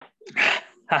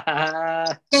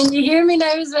Can you hear me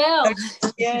now as well?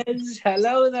 Yes,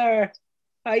 hello there.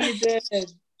 How you doing?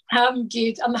 I'm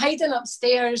good. I'm hiding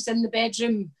upstairs in the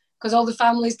bedroom because all the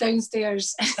family's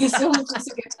downstairs. So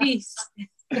it's a good piece.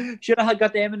 Should have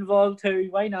got them involved too.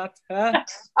 Why not? Huh?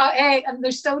 And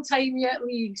there's still time yet,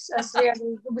 Lee. I swear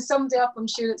there'll be somebody up, I'm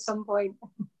sure, at some point.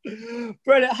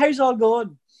 Brilliant. How's all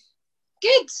going?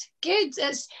 Good.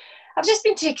 I've just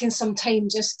been taking some time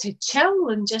just to chill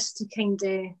and just to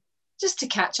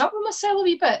catch up with myself a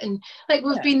wee bit. And like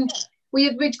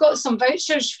we'd got some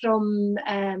vouchers from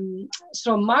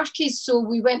Marky's, so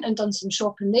we went and done some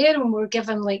shopping there, and we were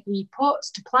given like wee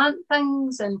pots to plant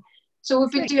things, and so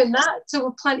we've been doing that. So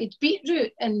we've planted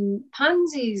beetroot and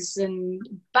pansies and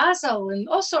basil and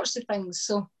all sorts of things.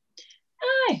 So,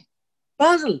 aye.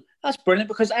 Basil, that's brilliant,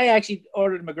 because I actually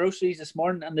ordered my groceries this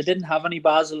morning and they didn't have any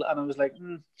basil, and I was like,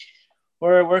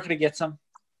 where can I get some?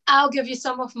 I'll give you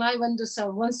some of my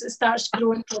windowsill once it starts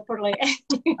growing properly.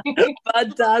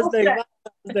 Fantastic.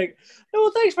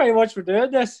 Well, thanks very much for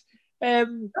doing this.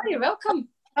 You're welcome.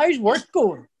 How's work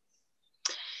going?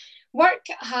 Work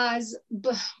has...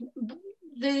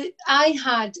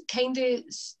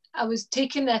 I was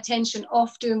taking the attention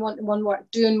off doing one-to-one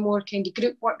work, doing more kind of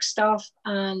group work stuff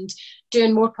and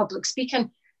doing more public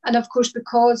speaking. And of course,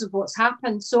 because of what's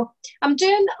happened. So I'm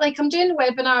doing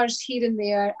webinars here and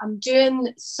there. I'm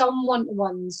doing some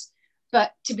one-to-ones,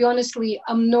 but to be honest, Lee,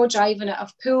 I'm not driving it.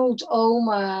 I've pulled all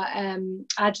my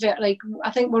advert. Like,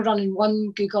 I think we're running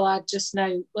one Google ad just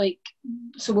now. Like,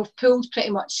 so we've pulled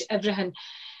pretty much everything.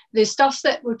 The stuff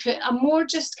that we're putting, I'm more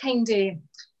just kind of,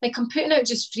 like, I'm putting out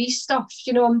just free stuff.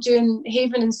 You know, I'm doing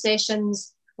Haven and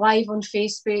Sessions live on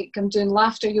Facebook. I'm doing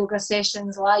Laughter Yoga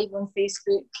Sessions live on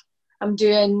Facebook. I'm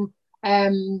doing,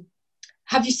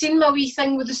 have you seen my wee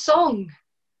thing with the song?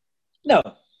 No.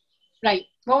 Right.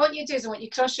 What I want you to do is I want you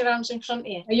to cross your arms in front of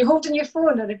you. Are you holding your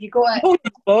phone, or have you got it? Holding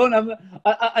the phone.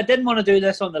 I didn't want to do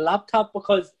this on the laptop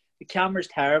because the camera's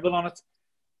terrible on it.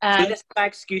 So this is my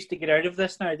excuse to get out of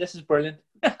this now. This is brilliant.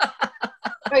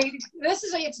 Right, this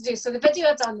is what you have to do. So the video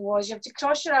I done was you have to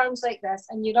cross your arms like this,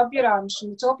 and you rub your arms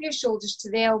from the top of your shoulders to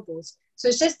the elbows. So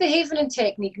it's just the Havening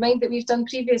technique, mind, that we've done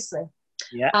previously.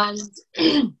 Yeah.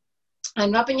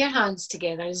 And rubbing your hands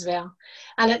together as well.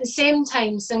 And at the same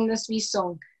time, sing this wee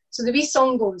song. So the wee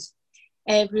song goes,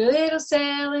 every little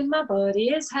cell in my body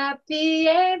is happy,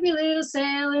 every little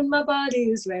cell in my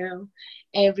body is well.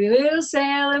 Every little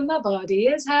cell in my body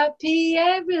is happy,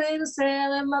 every little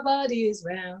cell in my body is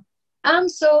well. I'm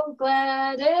so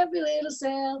glad every little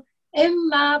cell in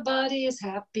my body is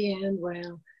happy and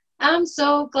well. I'm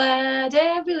so glad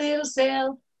every little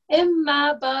cell in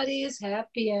my body is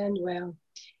happy and well.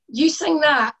 You sing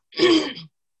that, to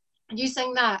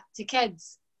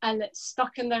kids, and it's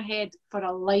stuck in their head for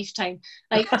a lifetime.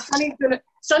 Like,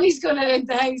 Sonny's going around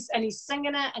the house and he's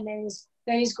singing it, and then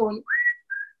he's going,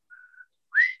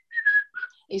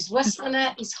 he's whistling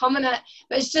it, he's humming it,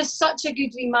 but it's just such a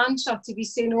good wee mantra to be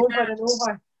saying over and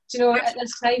over, do you know, at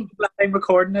this time. I'm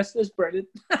recording this is brilliant.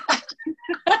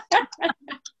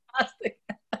 Fantastic.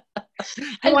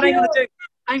 And what I'm going to do,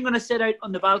 I'm going to sit out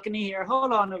on the balcony here.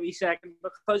 Hold on a wee second,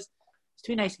 because it's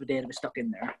too nice of a day to be stuck in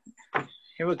there.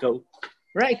 Here we go.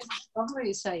 Right.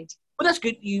 Lovely side. Well, that's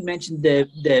good. You mentioned the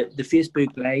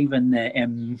Facebook Live and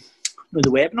the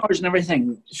webinars and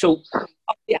everything. So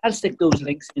I'll stick those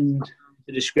links in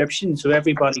the description so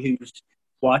everybody who's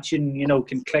watching, you know,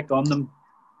 can click on them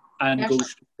and go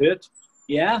straight to it.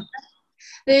 Yeah.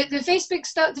 The Facebook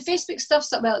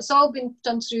stuff's up. Well, it's all been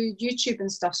done through YouTube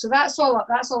and stuff, so that's all up.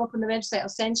 That's all up on the website. I'll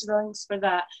send you the links for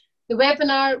that. The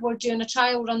webinar, we're doing a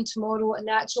trial run tomorrow, and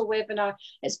the actual webinar,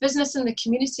 it's business in the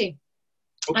community.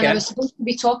 Okay. And I was supposed to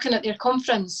be talking at their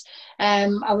conference.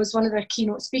 I was one of their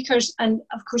keynote speakers, and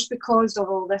of course, because of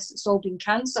all this, it's all been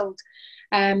cancelled.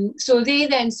 So they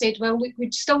then said, well,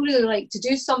 we'd still really like to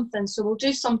do something, so we'll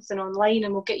do something online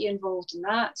and we'll get you involved in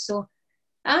that. So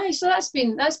that's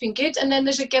been good. And then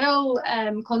there's a girl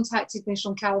contacted me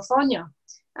from California,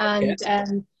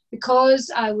 and because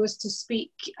I was to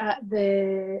speak at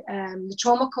the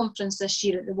trauma conference this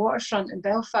year at the Waterfront in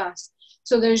Belfast,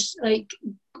 so there's like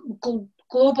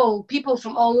global people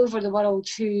from all over the world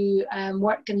who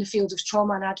work in the field of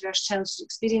trauma and adverse childhood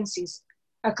experiences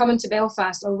are coming to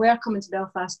Belfast, or were coming to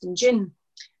Belfast in June.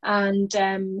 And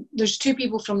there's two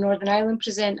people from Northern Ireland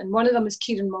present, and one of them is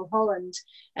Kieran Mulholland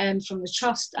from the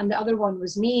Trust, and the other one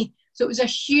was me. So it was a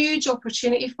huge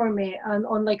opportunity for me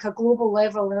on like a global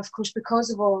level, and of course because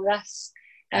of all this.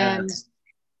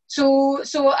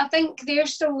 So I think they're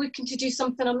still looking to do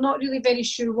something. I'm not really very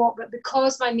sure what, but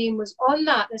because my name was on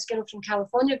that, this girl from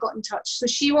California got in touch. So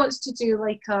she wants to do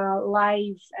like a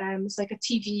live, it's like a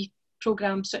TV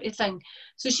program sort of thing.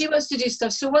 So she wants to do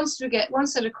stuff. So once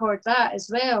I record that as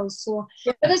well. So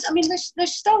there is, I mean, there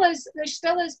still is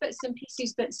bits and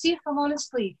pieces. But see, if I'm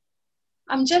honestly,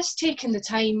 I'm just taking the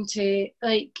time to,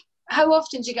 like, how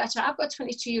often do you get a chat? I've got a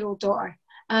 22-year-old daughter,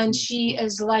 and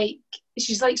she's like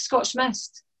Scotch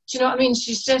Mist. Do you know what I mean?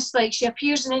 She's just like, she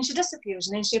appears and then she disappears,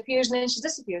 and then she appears and then she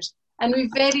disappears. And we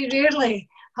very rarely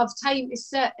have time to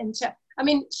sit and chat. I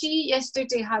mean, she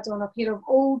yesterday had on a pair of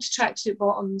old tracksuit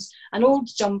bottoms, an old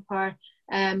jumper,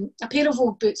 a pair of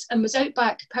old boots, and was out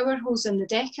back power hosing the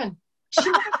decking. She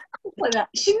never does like that.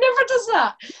 She never does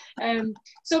that.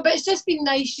 But it's just been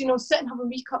nice, you know, sitting having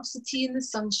wee cups of tea in the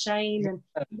sunshine. And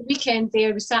the weekend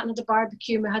there, we sat at the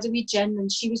barbecue and we had a wee gin,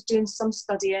 and she was doing some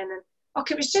studying. And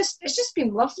it's just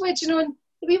been lovely, you know. And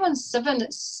the wee one's 7.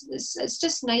 It's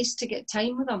just nice to get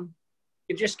time with them.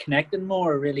 You're just connecting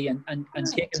more, really, and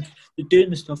doing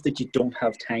the stuff that you don't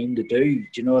have time to do. Do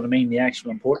you know what I mean? The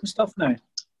actual important stuff now.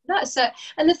 That's it.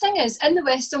 And the thing is, in the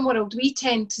Western world, we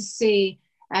tend to say,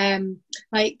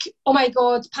 like, oh my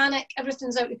God, panic,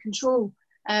 everything's out of control.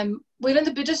 Where in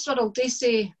the Buddhist world, they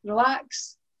say,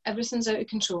 relax, everything's out of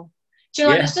control. Do you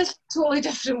know, it's just a totally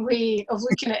different way of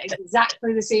looking at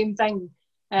exactly the same thing.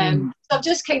 So I've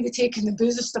just kind of taken the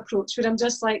Buddhist approach, where I'm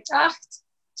just like,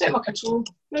 it's out of my control.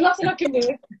 There's nothing I can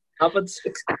do. Happens.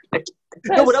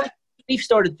 No, but we've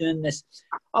started doing this.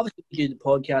 Obviously, we do the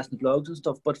podcast and blogs and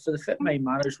stuff, but for the Fit Mind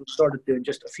Matters, we've started doing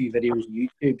just a few videos on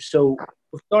YouTube. So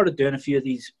we've started doing a few of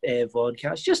these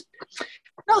vodcasts, just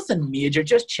nothing major,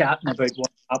 just chatting about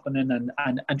what's happening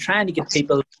and trying to get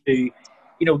people to, you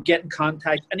know, get in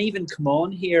contact and even come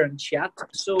on here and chat.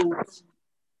 So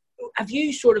have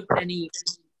you sort of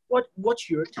what's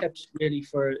your tips really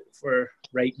for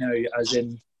right now, as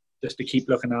in just to keep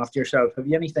looking after yourself? Have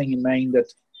you anything in mind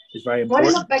that is very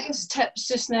important? One of the biggest tips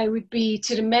just now would be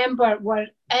to remember we're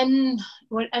in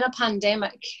a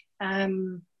pandemic,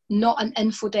 not an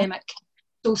infodemic.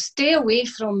 So stay away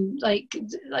from like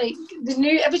the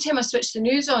news. Every time I switch the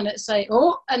news on, it's like,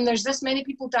 and there's this many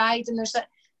people died, and there's that.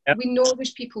 Yep. We know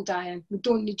there's people dying. We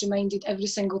don't need reminded every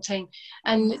single time.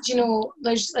 And you know,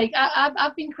 there's like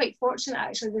I've been quite fortunate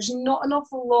actually. There's not an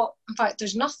awful lot. In fact,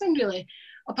 there's nothing really,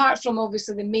 apart from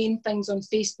obviously the main things on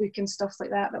Facebook and stuff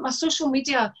like that. But my social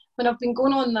media, when I've been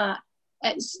going on that,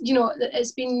 it's, you know,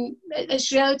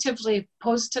 it's relatively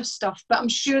positive stuff. But I'm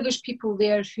sure there's people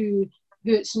there who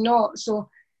it's not.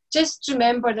 So just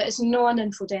remember that it's not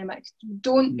an infodemic.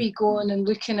 Don't be going and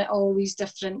looking at all these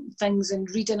different things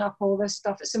and reading up all this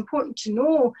stuff. It's important to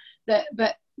know that,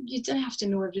 but you don't have to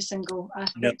know every single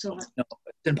aspect of it. No.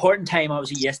 It's an important time,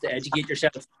 obviously, yes, to educate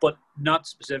yourself, but not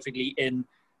specifically in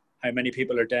how many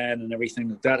people are dying and everything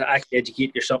like that. Actually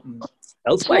educate yourself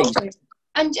elsewise.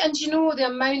 And you know, the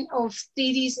amount of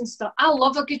theories and stuff. I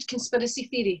love a good conspiracy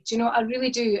theory. Do you know? I really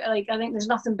do. Like, I think there's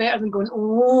nothing better than going,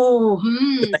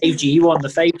 The 5G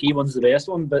one's the best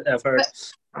one, but I've heard.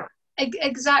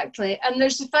 Exactly. And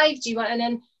there's the 5G one, and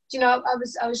then, you know,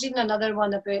 I was reading another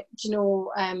one about, you know,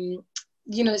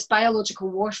 it's biological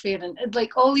warfare and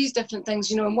like all these different things.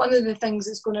 You know, and one of the things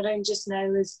that's going around just now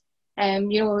is,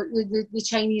 you know, the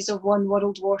Chinese have won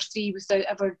World War III without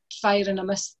ever firing a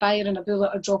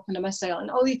bullet or dropping a missile,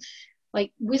 and all these,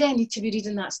 like, we then need to be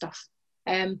reading that stuff.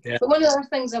 But one of the other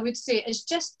things I would say is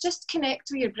just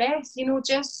connect with your breath. You know,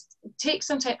 just take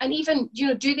some time, and even, you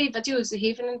know, do the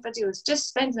Havening videos. Just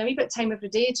spend a wee bit of time every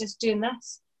day just doing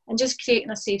this and just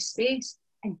creating a safe space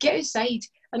and get outside.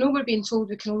 I know we're being told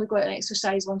we can only go out and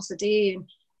exercise once a day,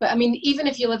 but I mean, even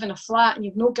if you live in a flat and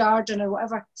you've no garden or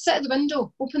whatever, sit at the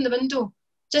window, open the window,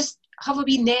 just have a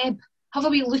wee neb, have a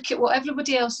wee look at what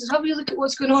everybody else is, have a wee look at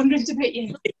what's going on around about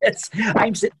you. Yes,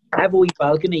 I have a wee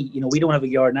balcony. You know, we don't have a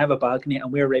garden, I have a balcony,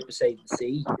 and we're right beside the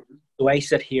sea. So I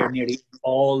sit here nearly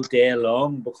all day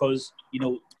long because, you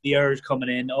know, the air is coming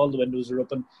in, all the windows are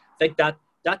open. I think that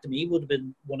to me would have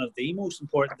been one of the most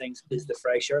important things, is the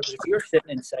fresh air. Because if you're sitting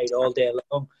inside all day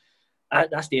long,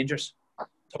 that's dangerous.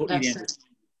 Totally dangerous.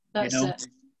 That's you know? it.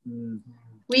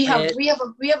 We have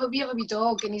a wee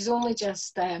dog, and he's only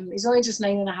just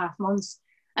 9.5 months,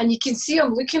 and you can see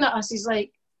him looking at us. He's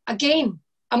like, again,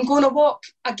 I'm going to walk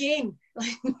again.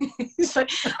 He's like,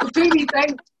 do me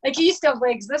down. Like, he used to have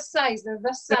legs this size, they're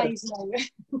this size now.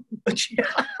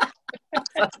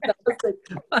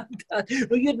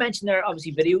 Well, you had mentioned there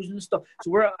obviously videos and stuff,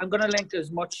 so I'm going to link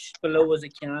as much below as I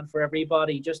can for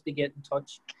everybody just to get in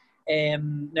touch.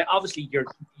 Now, obviously,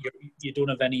 you don't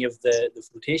have any of the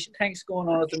flotation tanks going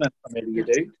on at the minute, or maybe you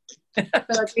do.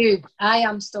 But I do. I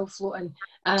am still floating,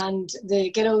 and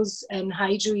the girls in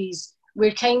Hydroease,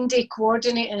 we're kind of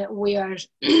coordinating it where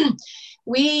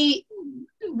we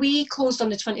closed on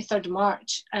the 23rd of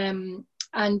March.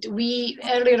 And we,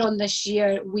 earlier on this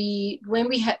year, when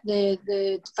we hit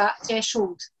the VAT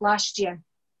threshold last year,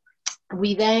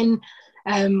 we then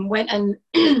went in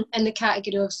in the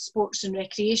category of sports and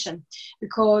recreation,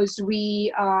 because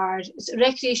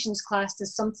recreation is classed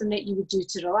as something that you would do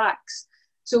to relax.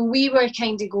 So we were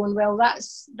kind of going, well, that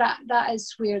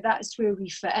is where we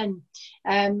fit in,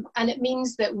 and it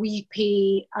means that we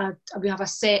have a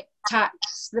set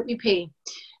tax that we pay.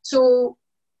 So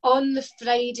on the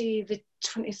Friday, the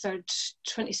 23rd,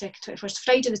 22nd, 21st,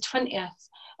 Friday the 20th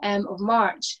of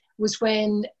March was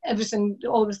when everything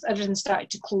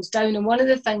started to close down. And one of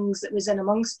the things that was in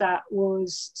amongst that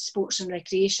was sports and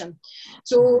recreation.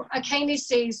 So I kind of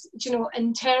says,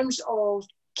 in terms of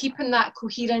keeping that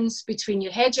coherence between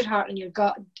your head, your heart and your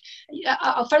gut,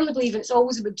 I firmly believe it's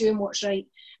always about doing what's right.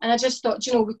 And I just thought,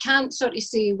 we can't sort of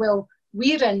say, well,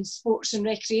 we're in sports and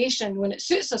recreation when it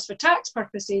suits us for tax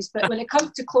purposes, but when it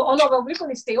comes to we're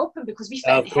going to stay open because we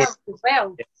fit in health as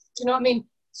well. Yeah. Do you know what I mean?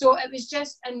 So it was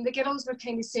just, and the girls were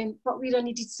kind of saying, but we're a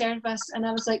needed service. And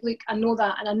I was like, look, I know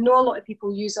that. And I know a lot of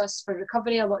people use us for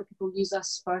recovery. A lot of people use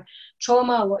us for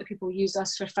trauma. A lot of people use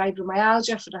us for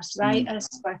fibromyalgia, for arthritis,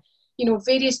 for,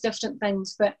 various different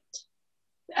things. But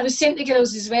I was saying to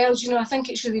girls as well, I think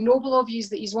it's really noble of you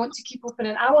that you want to keep open,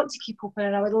 and I want to keep open,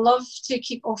 and I would love to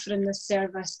keep offering this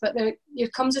service. But there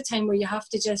comes a time where you have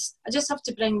to I just have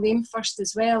to bring them first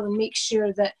as well, and make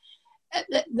sure that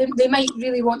they might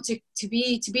really want to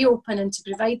be open and to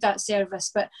provide that service.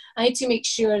 But I need to make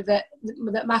sure that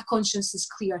my conscience is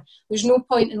clear. There's no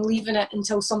point in leaving it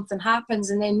until something happens,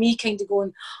 and then me kind of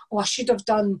going, oh, I should have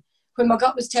done. When my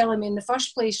gut was telling me in the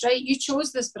first place, right, you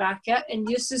chose this bracket, and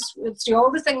this is through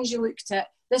all the things you looked at,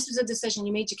 this was a decision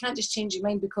you made. You can't just change your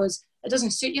mind because it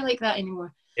doesn't suit you like that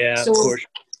anymore. Yeah, of course.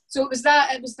 So it was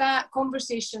that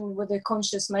conversation with a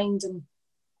conscious mind, and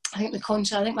I think my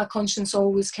conscience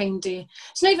always kind of,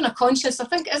 it's not even a conscious. I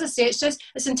think, as I say, it's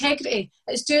integrity.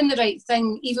 It's doing the right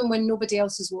thing even when nobody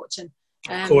else is watching.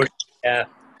 Of course, yeah.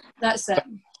 That's it.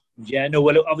 Yeah, no,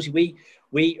 well, obviously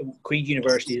we Queen's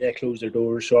University, they closed their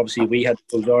doors, so obviously we had to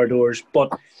close our doors.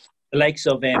 But the likes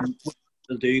of they'll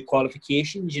do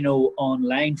qualifications,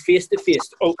 online, face-to-face,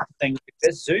 things like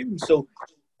this, Zoom. So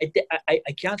I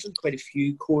cancelled quite a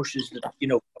few courses that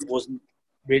wasn't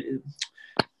really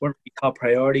weren't really top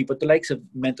priority. But the likes of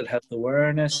mental health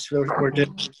awareness, we're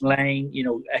doing online,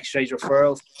 exercise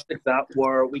referrals, things like that,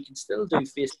 where we can still do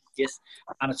face-to-face,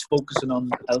 and it's focusing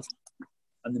on health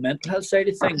and the mental health side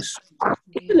of things.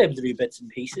 We're able to do bits and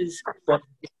pieces, but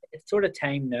it's sort of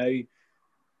time now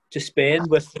to spend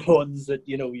with the ones that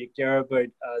you care about,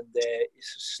 and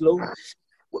slow.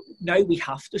 Now we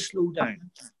have to slow down.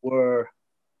 We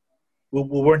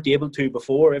weren't able to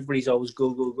before. Everybody's always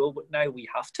go, but now we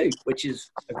have to, which is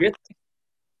a great thing.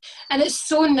 And it's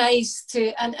so nice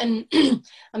to, and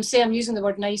I'm using the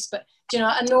word nice, but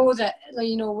I know that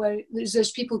where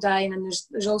there's people dying and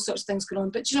there's all sorts of things going on.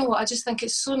 But you know what? I just think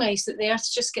it's so nice that the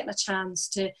Earth's just getting a chance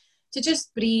to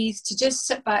just breathe, to just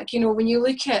sit back. When you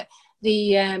look at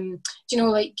the,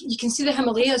 like you can see the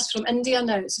Himalayas from India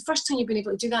now. It's the first time you've been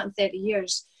able to do that in 30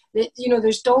 years.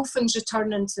 There's dolphins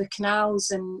returning to the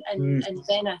canals in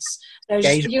Venice.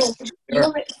 There's, you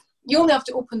only have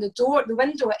to open the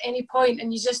window at any point,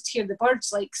 and you just hear the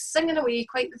birds like singing away,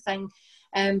 quite the thing.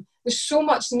 There's so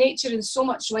much nature and so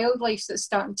much wildlife that's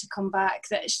starting to come back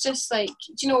that it's just like,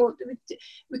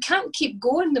 we can't keep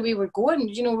going the way we're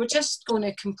going. We're just going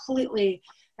to completely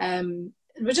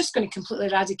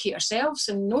eradicate ourselves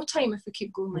in no time if we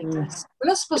keep going like this. We're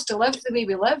not supposed to live the way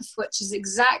we live, which is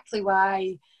exactly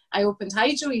why I opened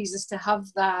Hydroease, is to have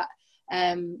that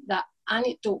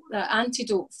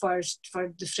antidote for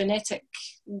the frenetic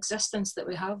existence that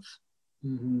we have.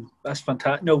 Mm-hmm. That's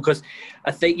fantastic. No, because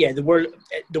I think the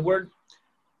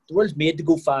world's made to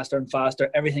go faster and faster.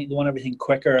 They want everything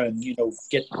quicker, and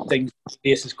get things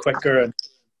places quicker.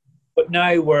 But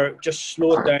now we're just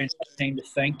slow it down, time to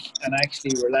think, and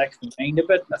actually relax the mind a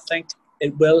bit. I think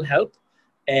it will help.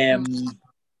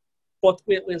 But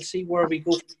we'll see where we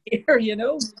go from here.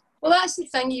 Well, that's the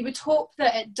thing. You would hope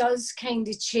that it does kind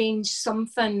of change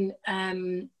something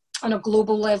on a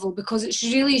global level, because it's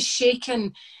really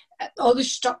shaken all the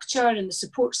structure and the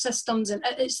support systems, and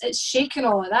it's shaken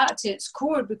all of that to its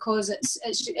core, because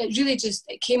it really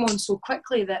just came on so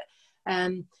quickly that.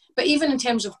 But even in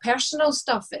terms of personal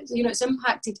stuff, it's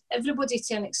impacted everybody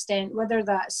to an extent, whether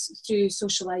that's through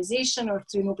socialisation or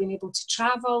through not being able to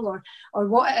travel or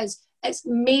what it is. It's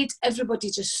made everybody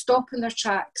just stop in their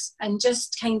tracks and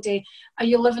just kind of, are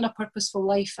you living a purposeful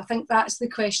life? I think that's the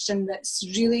question that's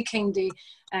really kind of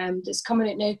that's coming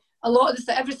out now. a lot of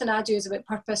everything I do is about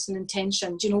purpose and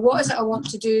intention. Do you know, what is it I want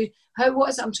to do? What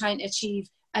is it I'm trying to achieve?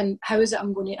 And how is it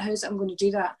I'm going to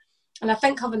do that? And I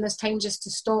think having this time just to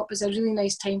stop is a really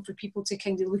nice time for people to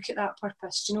kind of look at that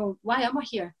purpose. Do you know, why am I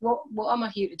here? What am I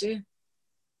here to do?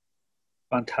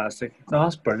 Fantastic. No,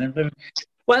 that's brilliant.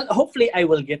 Well, hopefully I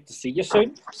will get to see you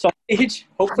soon, some age,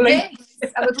 hopefully.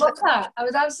 Yes, I would love that. I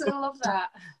would absolutely love that.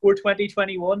 Or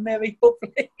 2021 maybe,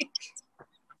 hopefully.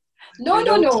 No.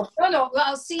 Well,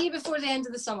 I'll see you before the end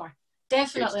of the summer.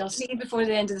 Definitely, I'll see you before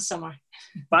the end of the summer.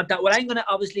 But well, I'm going to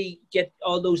obviously get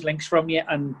all those links from you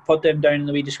and put them down in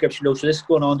the wee description below. So this is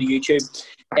going on to YouTube.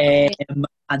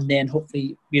 And then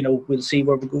hopefully, you know, we'll see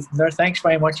where we go from there. Thanks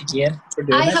very much again for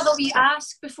doing this. I have a wee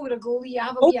ask before I go, Lee. I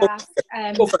have a wee ask.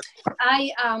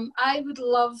 I would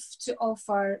love to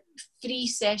offer free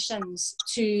sessions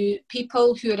to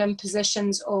people who are in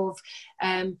positions of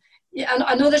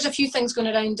I know there's a few things going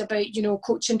around about, you know,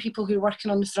 coaching people who are working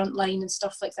on the front line and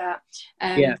stuff like that.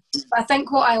 But I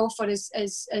think what I offer is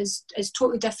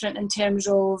totally different in terms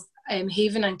of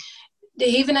havening. The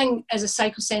havening is a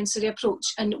psychosensory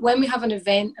approach, and when we have an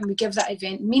event and we give that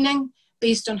event meaning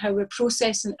based on how we're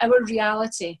processing our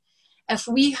reality, if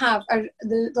we have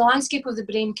the landscape of the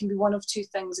brain can be one of two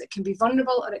things. It can be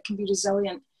vulnerable or it can be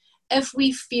resilient. If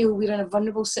we feel we're in a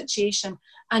vulnerable situation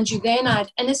and you then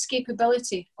add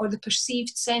inescapability or the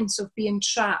perceived sense of being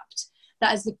trapped,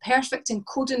 that is the perfect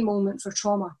encoding moment for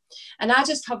trauma. And I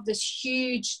just have this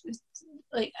huge,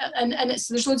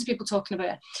 there's loads of people talking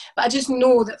about it, but I just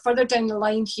know that further down the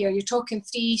line here, you're talking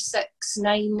 3, 6,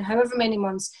 9, however many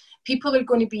months, people are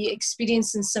going to be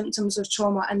experiencing symptoms of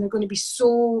trauma, and they're going to be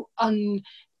so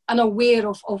unaware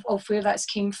of where that's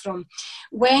came from.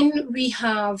 When we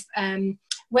have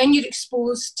when you're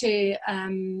exposed to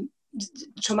when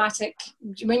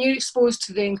you're exposed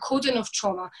to the encoding of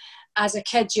trauma as a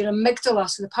kid, your amygdala,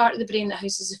 so the part of the brain that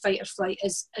houses the fight or flight,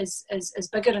 is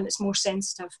bigger and it's more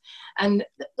sensitive. And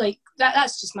like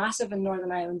that's just massive in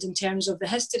Northern Ireland in terms of the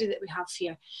history that we have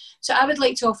here. So I would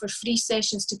like to offer free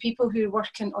sessions to people who are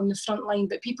working on the front line,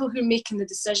 but people who are making the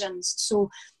decisions. So,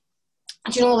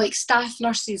 you know, like staff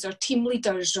nurses or team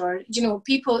leaders, or, you know,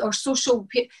 people or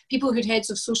people who are heads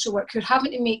of social work, who are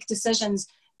having to make decisions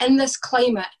in this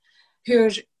climate, who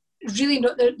are really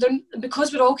not, they're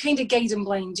because we're all kind of guiding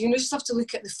blind. You know, just have to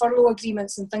look at the furlough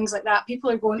agreements and things like that.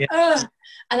 People are going, ugh.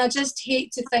 And I just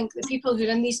hate to think that people who are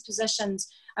in these positions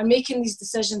are making these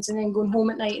decisions and then going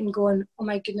home at night and going, oh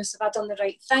my goodness, have I done the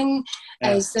right thing?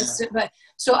 But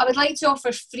so I would like to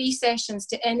offer free sessions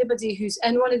to anybody who's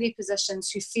in one of these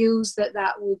positions who feels that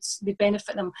would be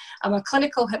benefit them. I'm a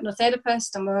clinical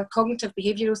hypnotherapist, I'm a cognitive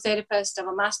behavioural therapist, I'm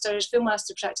a full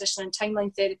master practitioner in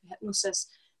timeline therapy, hypnosis,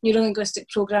 neuro-linguistic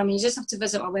programming. You just have to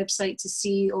visit my website to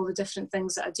see all the different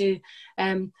things that I do.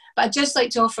 But I'd just like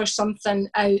to offer something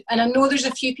out. And I know there's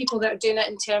a few people that are doing it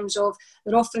in terms of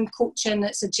they're offering coaching,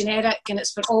 it's a generic and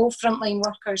it's for all frontline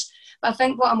workers. But I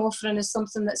think what I'm offering is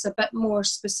something that's a bit more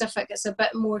specific, it's a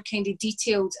bit more kind of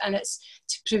detailed, and it's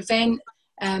to prevent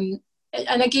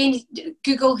and again,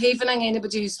 Google havening,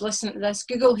 anybody who's listening to this,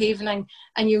 Google havening,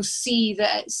 and you'll see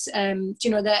that it's, you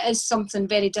know, that is something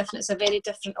very different. It's a very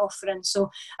different offering.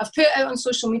 So I've put it out on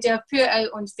social media, I've put it out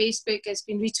on Facebook, it's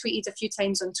been retweeted a few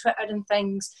times on Twitter and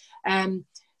things.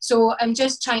 So I'm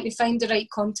just trying to find the right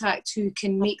contact who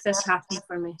can make this happen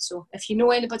for me. So if you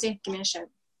know anybody, give me a shout.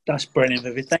 That's brilliant,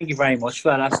 Vivi. Thank you very much for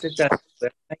that.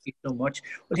 Thank you so much.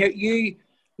 Well, here, you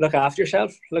look after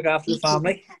yourself, look after the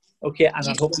family. Okay, and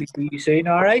I'll hopefully see you soon,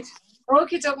 all right?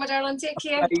 Okay, my darling, take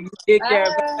care. Take care.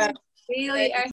 See you later.